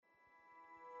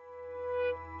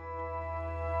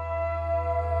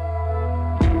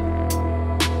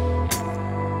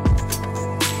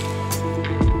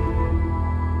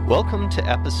Welcome to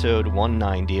episode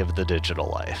 190 of The Digital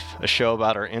Life, a show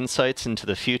about our insights into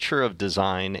the future of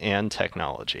design and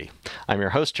technology. I'm your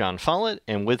host, John Follett,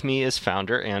 and with me is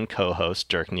founder and co-host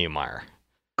Dirk Neumeier.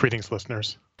 Greetings,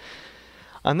 listeners.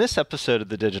 On this episode of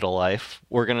The Digital Life,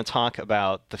 we're going to talk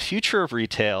about the future of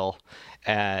retail,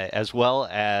 as well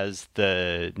as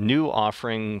the new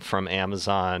offering from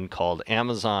Amazon called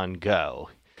Amazon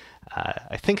Go.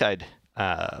 I think I'd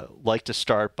like to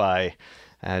start by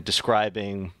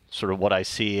describing sort of what I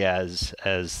see as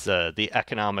the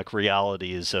economic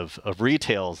realities of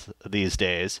retail these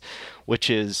days, which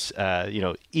is,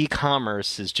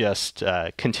 e-commerce is just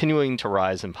continuing to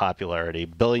rise in popularity.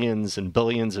 Billions and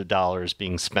billions of dollars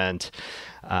being spent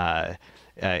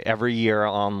every year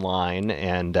online,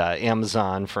 and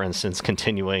Amazon, for instance,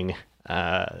 continuing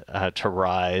to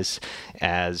rise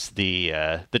as the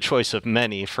choice of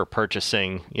many for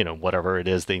purchasing, whatever it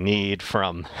is they need,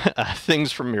 from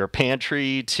things from your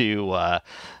pantry to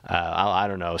I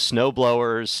don't know, snow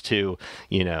blowers to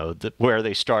where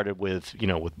they started with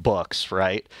with books,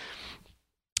 right?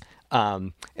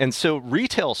 And so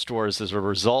retail stores, as a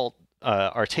result,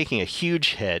 are taking a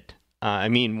huge hit. I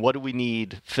mean, what do we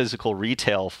need physical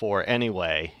retail for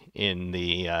anyway in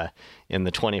the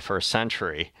 21st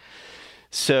century?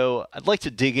 So I'd like to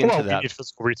dig into that. We need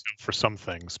physical retail for some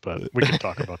things, but we can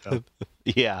talk about that.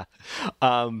 Yeah.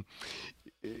 I'd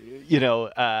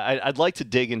like to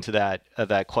dig into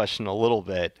that question a little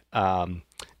bit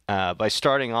by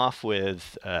starting off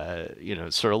with,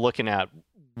 sort of looking at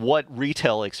what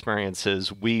retail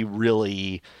experiences we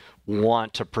really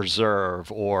want to preserve,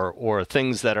 or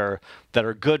things that are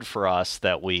good for us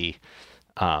that we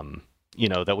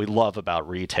that we love about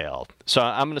retail. So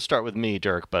I'm going to start with me,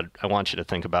 Dirk, but I want you to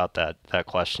think about that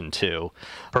question too.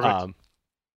 Perfect.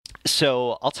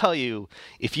 So I'll tell you,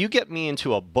 if you get me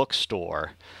into a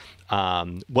bookstore,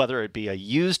 whether it be a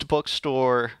used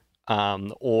bookstore,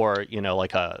 or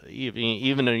like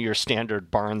even in your standard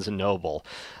Barnes and Noble,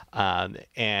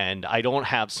 and I don't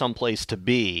have someplace to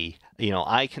be,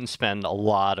 I can spend a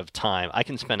lot of time. I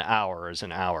can spend hours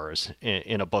and hours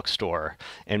in a bookstore,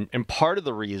 and part of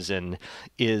the reason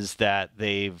is that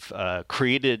they've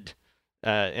created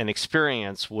an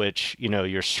experience which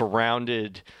you're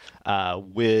surrounded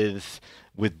with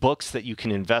books that you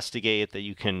can investigate, that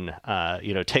you can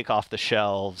take off the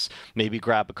shelves, maybe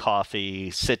grab a coffee,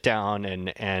 sit down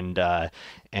and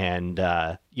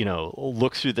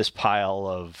look through this pile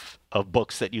of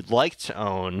books that you'd like to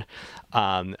own.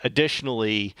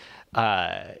 Additionally,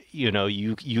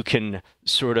 you can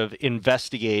sort of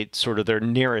investigate sort of their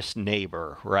nearest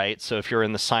neighbor, right? So if you're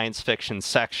in the science fiction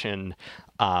section,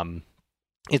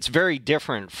 it's very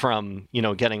different from,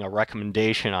 getting a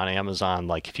recommendation on Amazon.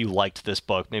 Like, if you liked this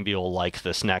book, maybe you'll like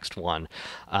this next one.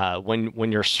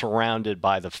 When you're surrounded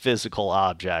by the physical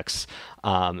objects,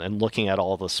 and looking at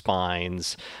all the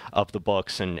spines of the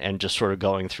books and just sort of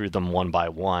going through them one by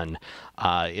one,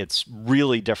 it's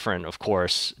really different, of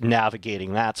course,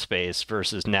 navigating that space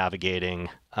versus navigating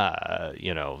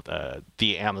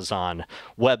the Amazon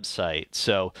website.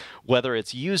 So whether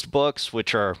it's used books,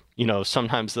 which are,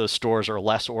 sometimes those stores are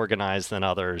less organized than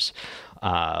others,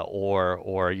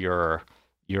 or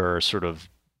your sort of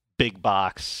big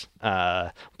box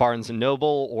Barnes and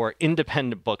Noble or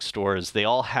independent bookstores, they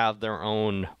all have their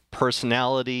own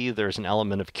personality. There's an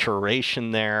element of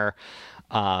curation there,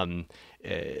 that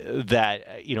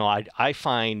I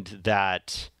find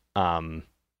that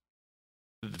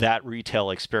that retail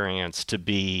experience to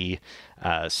be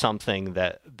something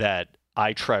that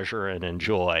I treasure and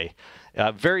enjoy.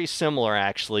 Very similar,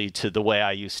 actually, to the way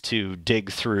I used to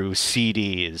dig through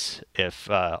CDs, if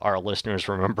our listeners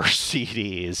remember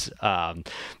CDs.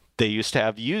 They used to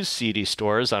have used CD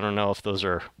stores. I don't know if those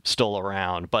are still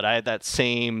around, but I had that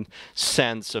same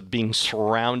sense of being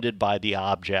surrounded by the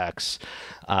objects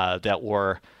that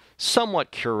were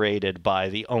somewhat curated by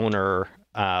the owner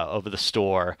of the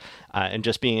store, and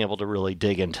just being able to really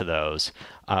dig into those.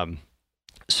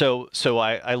 So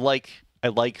I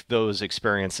like those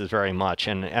experiences very much,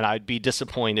 and I'd be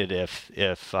disappointed if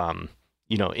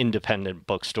independent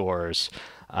bookstores,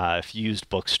 if used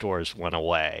bookstores went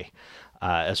away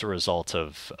as a result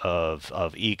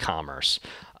of e-commerce.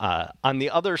 On the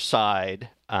other side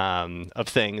of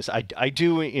things, I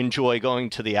do enjoy going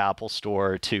to the Apple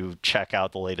Store to check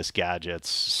out the latest gadgets.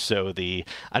 So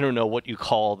I don't know what you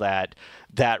call that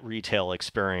retail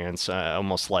experience,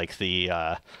 almost like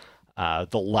the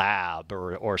lab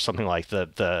or something like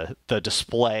the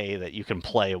display that you can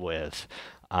play with.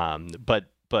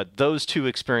 But those two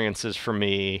experiences for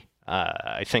me,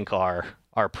 I think are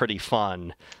pretty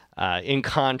fun. In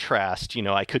contrast,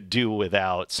 I could do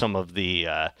without some of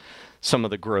the some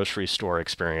of the grocery store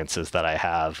experiences that I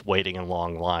have, waiting in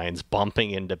long lines,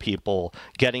 bumping into people,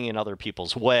 getting in other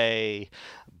people's way,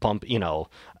 you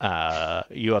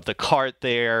have the cart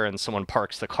there and someone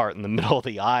parks the cart in the middle of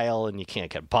the aisle and you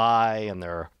can't get by, and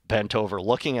they're bent over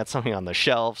looking at something on the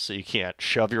shelf, so you can't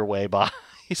shove your way by.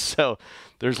 So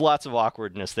there's lots of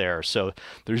awkwardness there. So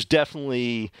there's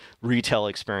definitely retail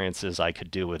experiences I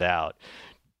could do without.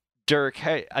 Dirk,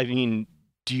 hey, I mean,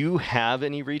 do you have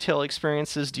any retail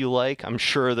experiences do you like? I'm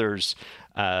sure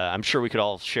we could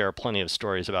all share plenty of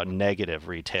stories about negative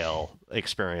retail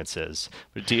experiences,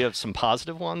 but do you have some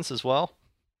positive ones as well?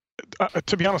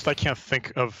 To be honest, I can't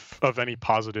think of any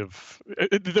positive.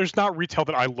 There's not retail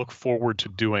that I look forward to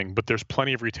doing, but there's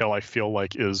plenty of retail I feel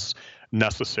like is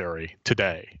necessary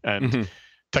today. And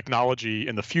technology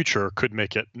in the future could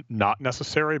make it not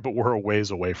necessary, but we're a ways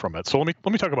away from it. So let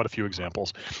me talk about a few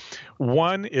examples.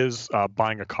 One is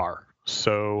buying a car.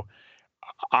 So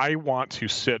I want to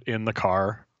sit in the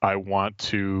car. I want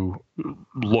to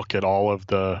look at all of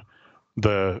the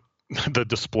the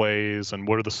displays and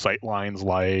what are the sight lines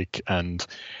like, and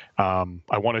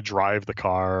I want to drive the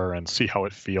car and see how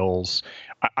it feels.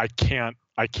 I can't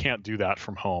do that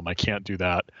from home. I can't do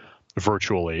that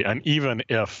virtually. And even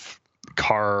if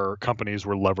car companies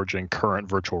were leveraging current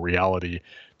virtual reality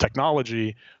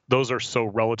technology, those are so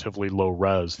relatively low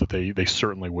res that they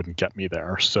certainly wouldn't get me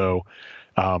there. So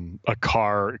a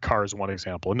car is one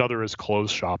example. Another is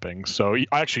clothes shopping. So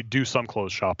I actually do some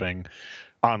clothes shopping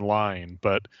online,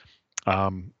 but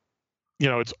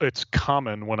it's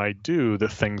common when I do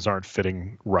that things aren't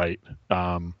fitting right.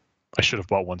 I should have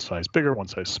bought one size bigger, one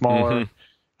size smaller.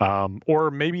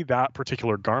 Or maybe that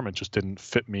particular garment just didn't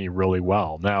fit me really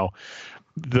well. Now,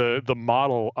 the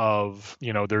model of,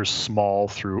 there's small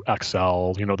through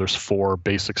XL, there's 4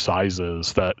 basic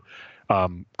sizes that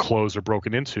clothes are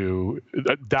broken into.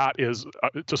 That is,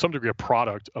 to some degree, a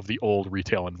product of the old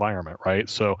retail environment, right?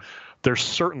 So there's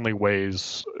certainly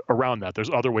ways around that.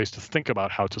 There's other ways to think about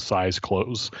how to size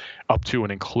clothes up to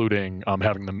and including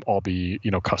having them all be,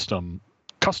 custom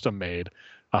made.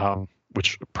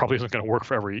 Which probably isn't going to work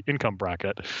for every income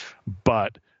bracket,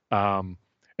 but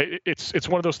it's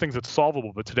one of those things that's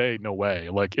solvable. But today, no way.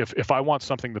 Like if I want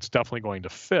something that's definitely going to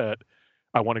fit,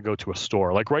 I want to go to a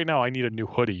store. Like right now, I need a new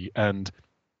hoodie, and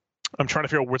I'm trying to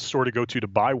figure out which store to go to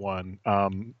buy one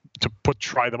to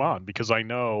try them on, because I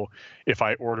know if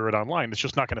I order it online, it's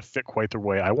just not going to fit quite the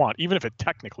way I want. Even if it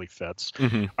technically fits,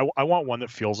 I want one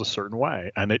that feels a certain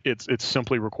way, and it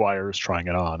simply requires trying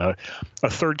it on. A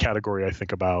third category I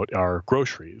think about are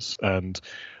groceries, and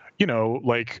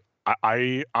like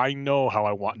I know how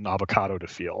I want an avocado to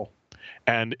feel.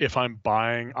 And if I'm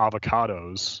buying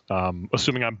avocados,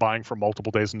 assuming I'm buying for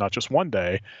multiple days and not just one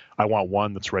day, I want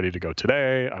one that's ready to go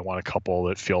today. I want a couple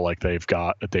that feel like they've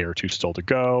got a day or two still to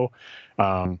go.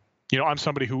 I'm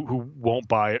somebody who won't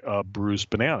buy a bruised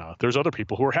banana. There's other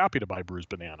people who are happy to buy bruised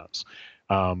bananas.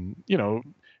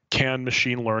 Can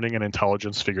machine learning and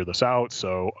intelligence figure this out?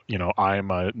 So,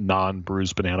 I'm a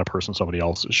non-bruised banana person, somebody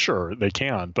else is, sure, they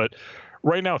can. But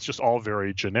right now, it's just all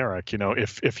very generic.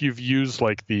 If you've used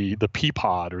like the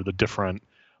Peapod or the different,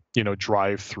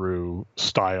 drive-through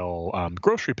style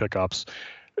grocery pickups,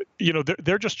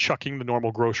 they're just chucking the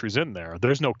normal groceries in there.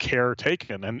 There's no care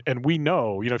taken, and we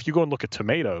know, if you go and look at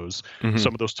tomatoes,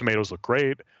 some of those tomatoes look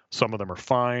great, some of them are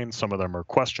fine, some of them are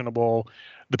questionable.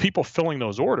 The people filling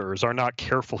those orders are not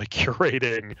carefully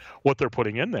curating what they're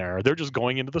putting in there. They're just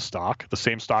going into the stock, the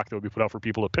same stock that would be put out for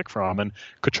people to pick from, and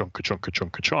ka-chunk, ka-chunk,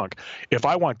 ka-chunk, ka-chunk. If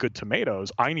I want good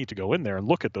tomatoes, I need to go in there and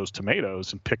look at those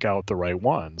tomatoes and pick out the right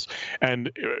ones.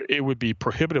 And it would be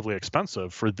prohibitively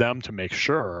expensive for them to make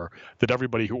sure that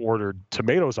everybody who ordered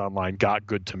tomatoes online got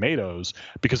good tomatoes,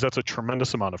 because that's a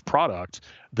tremendous amount of product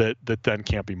that then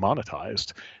can't be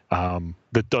monetized,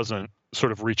 that doesn't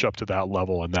sort of reach up to that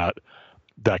level and that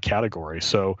category.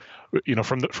 So,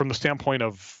 from the standpoint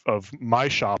of my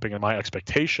shopping and my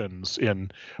expectations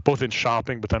in both in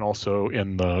shopping, but then also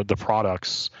in the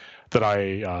products that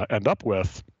I end up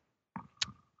with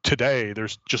today,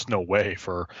 there's just no way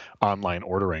for online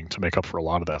ordering to make up for a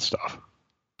lot of that stuff.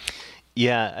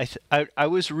 Yeah, I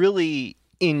was really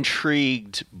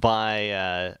intrigued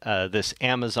by this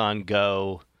Amazon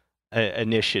Go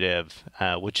initiative,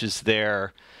 which is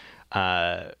their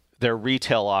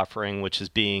retail offering, which is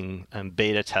being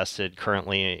beta tested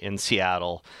currently in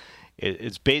Seattle.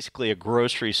 It's basically a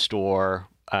grocery store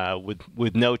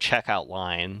with no checkout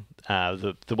line.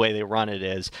 The way they run it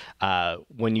is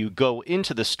when you go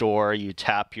into the store, you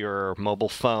tap your mobile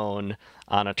phone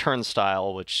on a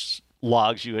turnstile, which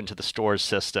logs you into the store's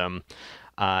system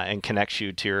and connects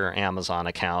you to your Amazon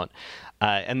account.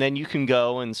 And then you can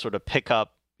go and sort of pick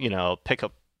up pick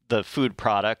up the food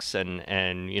products and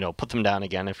put them down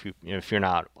again if you're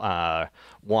not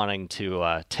wanting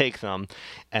to take them,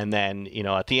 and then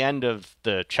at the end of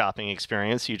the shopping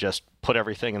experience, you just put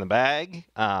everything in the bag.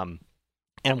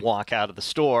 And walk out of the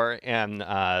store, and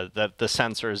the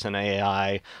sensors and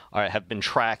AI have been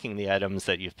tracking the items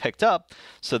that you've picked up.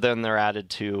 So then they're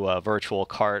added to a virtual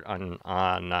cart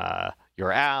on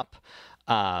your app,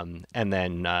 and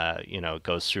then it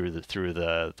goes through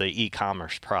the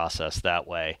e-commerce process that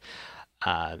way.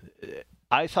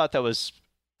 I thought that was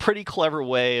pretty clever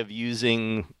way of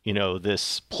using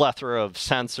this plethora of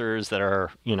sensors that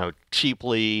are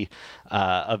cheaply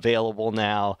available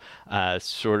now,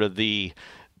 sort of the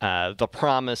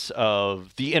promise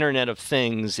of the Internet of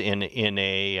Things in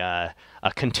a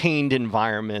contained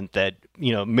environment that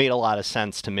made a lot of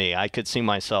sense to me. I could see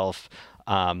myself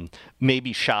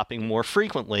maybe shopping more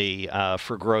frequently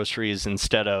for groceries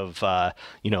instead of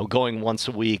going once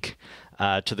a week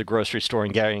to the grocery store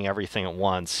and getting everything at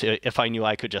once. If I knew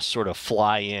I could just sort of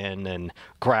fly in and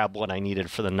grab what I needed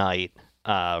for the night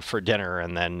for dinner,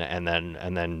 and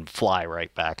then fly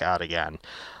right back out again.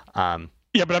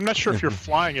 Yeah, but I'm not sure if you're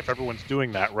flying if everyone's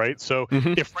doing that, right? So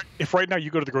if right now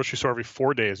you go to the grocery store every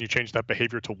 4 days and you change that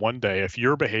behavior to 1 day, if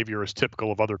your behavior is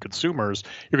typical of other consumers,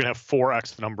 you're going to have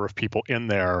 4x the number of people in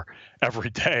there every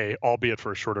day, albeit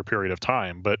for a shorter period of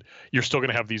time. But you're still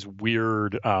going to have these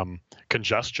weird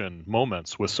congestion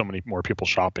moments with so many more people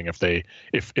shopping if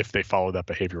they follow that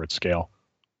behavior at scale.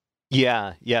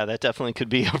 Yeah, that definitely could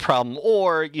be a problem.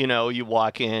 Or, you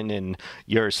walk in and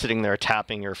you're sitting there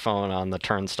tapping your phone on the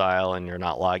turnstile and you're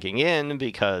not logging in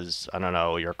because, I don't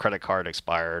know, your credit card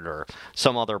expired or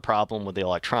some other problem with the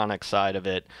electronic side of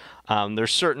it.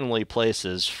 There's certainly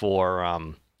places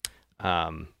for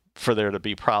there to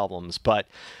be problems, but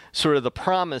sort of the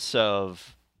promise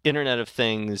of Internet of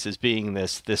Things as being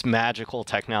this magical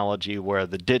technology where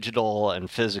the digital and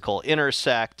physical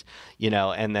intersect,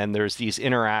 and then there's these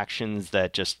interactions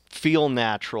that just feel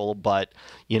natural, but,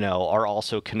 are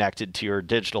also connected to your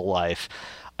digital life.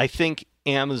 I think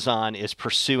Amazon is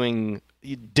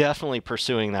definitely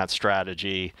pursuing that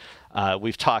strategy.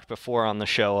 We've talked before on the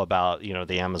show about,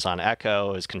 the Amazon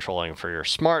Echo is controlling for your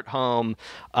smart home.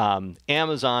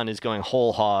 Amazon is going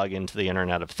whole hog into the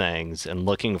Internet of Things and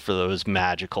looking for those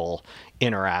magical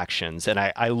interactions. And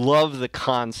I love the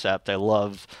concept. I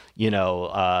love,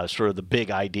 sort of the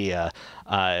big idea.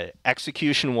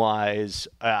 Execution-wise,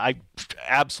 I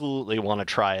absolutely want to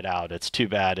try it out. It's too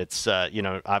bad it's,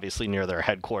 obviously near their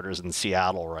headquarters in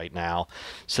Seattle right now,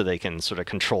 so they can sort of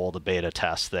control the beta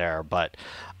test there. But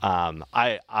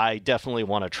I definitely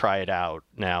want to try it out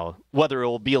now. Whether it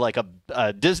will be like a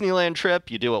Disneyland trip,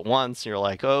 you do it once, you're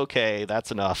like, okay, that's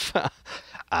enough.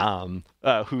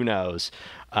 Who knows?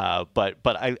 But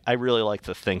I really like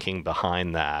the thinking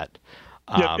behind that.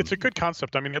 Yeah, it's a good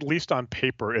concept. I mean, at least on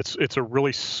paper, it's a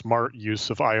really smart use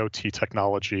of IoT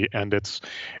technology, and it's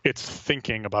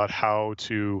thinking about how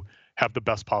to have the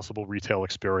best possible retail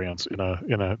experience in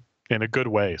a good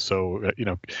way. So,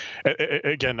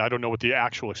 again, I don't know what the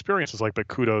actual experience is like, but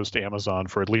kudos to Amazon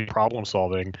for at least problem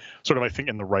solving, sort of, I think,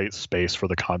 in the right space for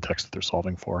the context that they're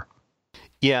solving for.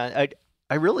 Yeah,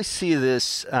 I really see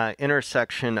this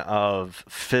intersection of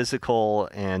physical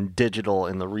and digital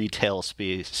in the retail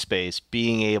space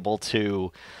being able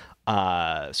to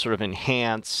sort of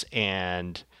enhance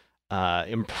and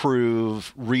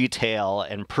improve retail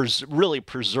and really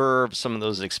preserve some of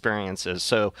those experiences.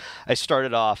 So I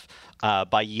started off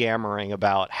by yammering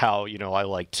about how, I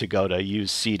like to go to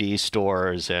used CD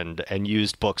stores and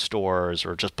used bookstores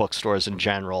or just bookstores in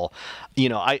general.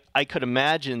 I could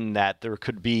imagine that there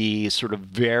could be sort of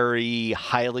very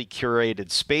highly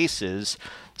curated spaces.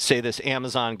 Say this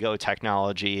Amazon Go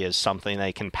technology is something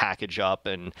they can package up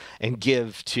and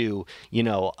give to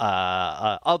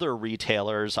other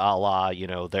retailers, a la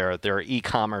their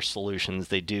e-commerce solutions.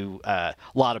 They do a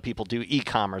lot of people do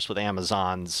e-commerce with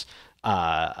Amazon's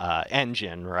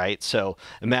engine, right? So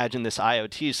imagine this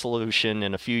IoT solution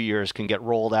in a few years can get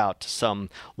rolled out to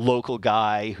some local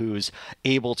guy who's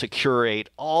able to curate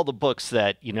all the books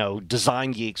that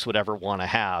design geeks would ever want to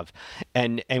have,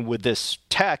 and with this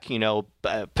tech,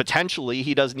 potentially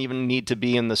he doesn't even need to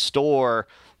be in the store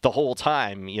the whole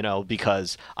time,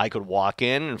 because I could walk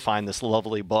in and find this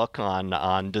lovely book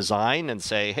on design and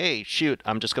say, hey, shoot,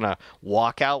 I'm just going to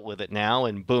walk out with it now.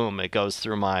 And boom, it goes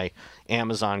through my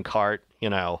Amazon cart,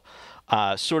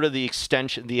 sort of the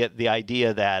extension, the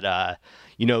idea that,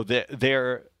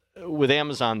 they're with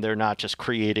Amazon, they're not just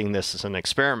creating this as an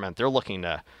experiment. They're looking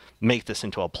to make this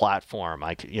into a platform.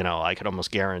 I could almost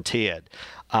guarantee it.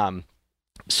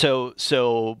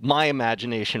 So my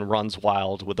imagination runs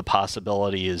wild with the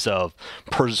possibilities of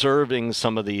preserving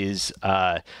some of these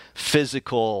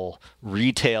physical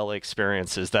retail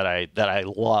experiences that I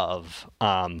love,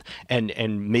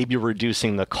 and maybe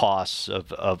reducing the costs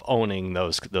of owning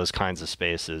those kinds of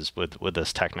spaces with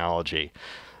this technology.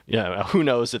 Who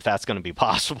knows if that's going to be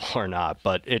possible or not,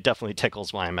 but it definitely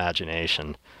tickles my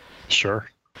imagination. Sure.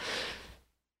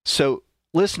 So,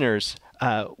 listeners,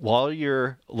 while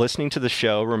you're listening to the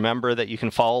show, remember that you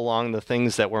can follow along the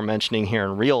things that we're mentioning here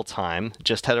in real time.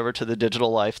 Just head over to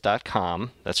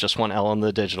thedigitallife.com. That's just one L in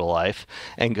the Digital Life,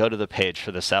 and go to the page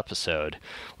for this episode.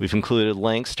 We've included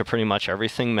links to pretty much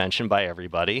everything mentioned by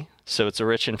everybody, so it's a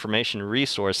rich information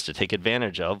resource to take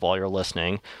advantage of while you're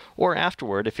listening, or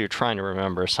afterward if you're trying to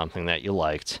remember something that you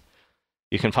liked.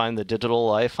 You can find The Digital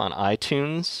Life on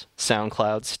iTunes,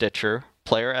 SoundCloud, Stitcher,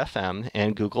 Player FM,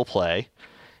 and Google Play.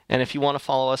 And if you want to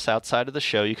follow us outside of the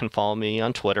show, you can follow me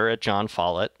on Twitter at John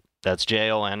Follett. That's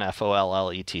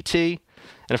JONFOLLETT.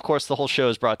 And of course, the whole show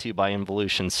is brought to you by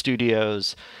Involution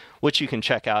Studios, which you can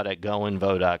check out at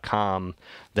goinvo.com.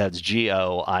 That's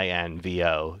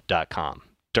GOINVO.com.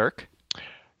 Dirk?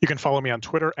 You can follow me on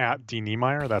Twitter at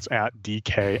DNemeyer. That's at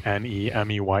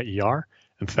DKNEMEYER.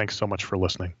 And thanks so much for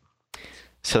listening.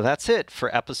 So that's it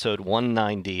for episode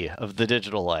 190 of The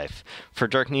Digital Life. For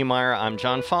Dirk Niemeyer, I'm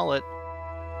John Follett,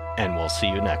 and we'll see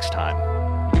you next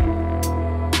time.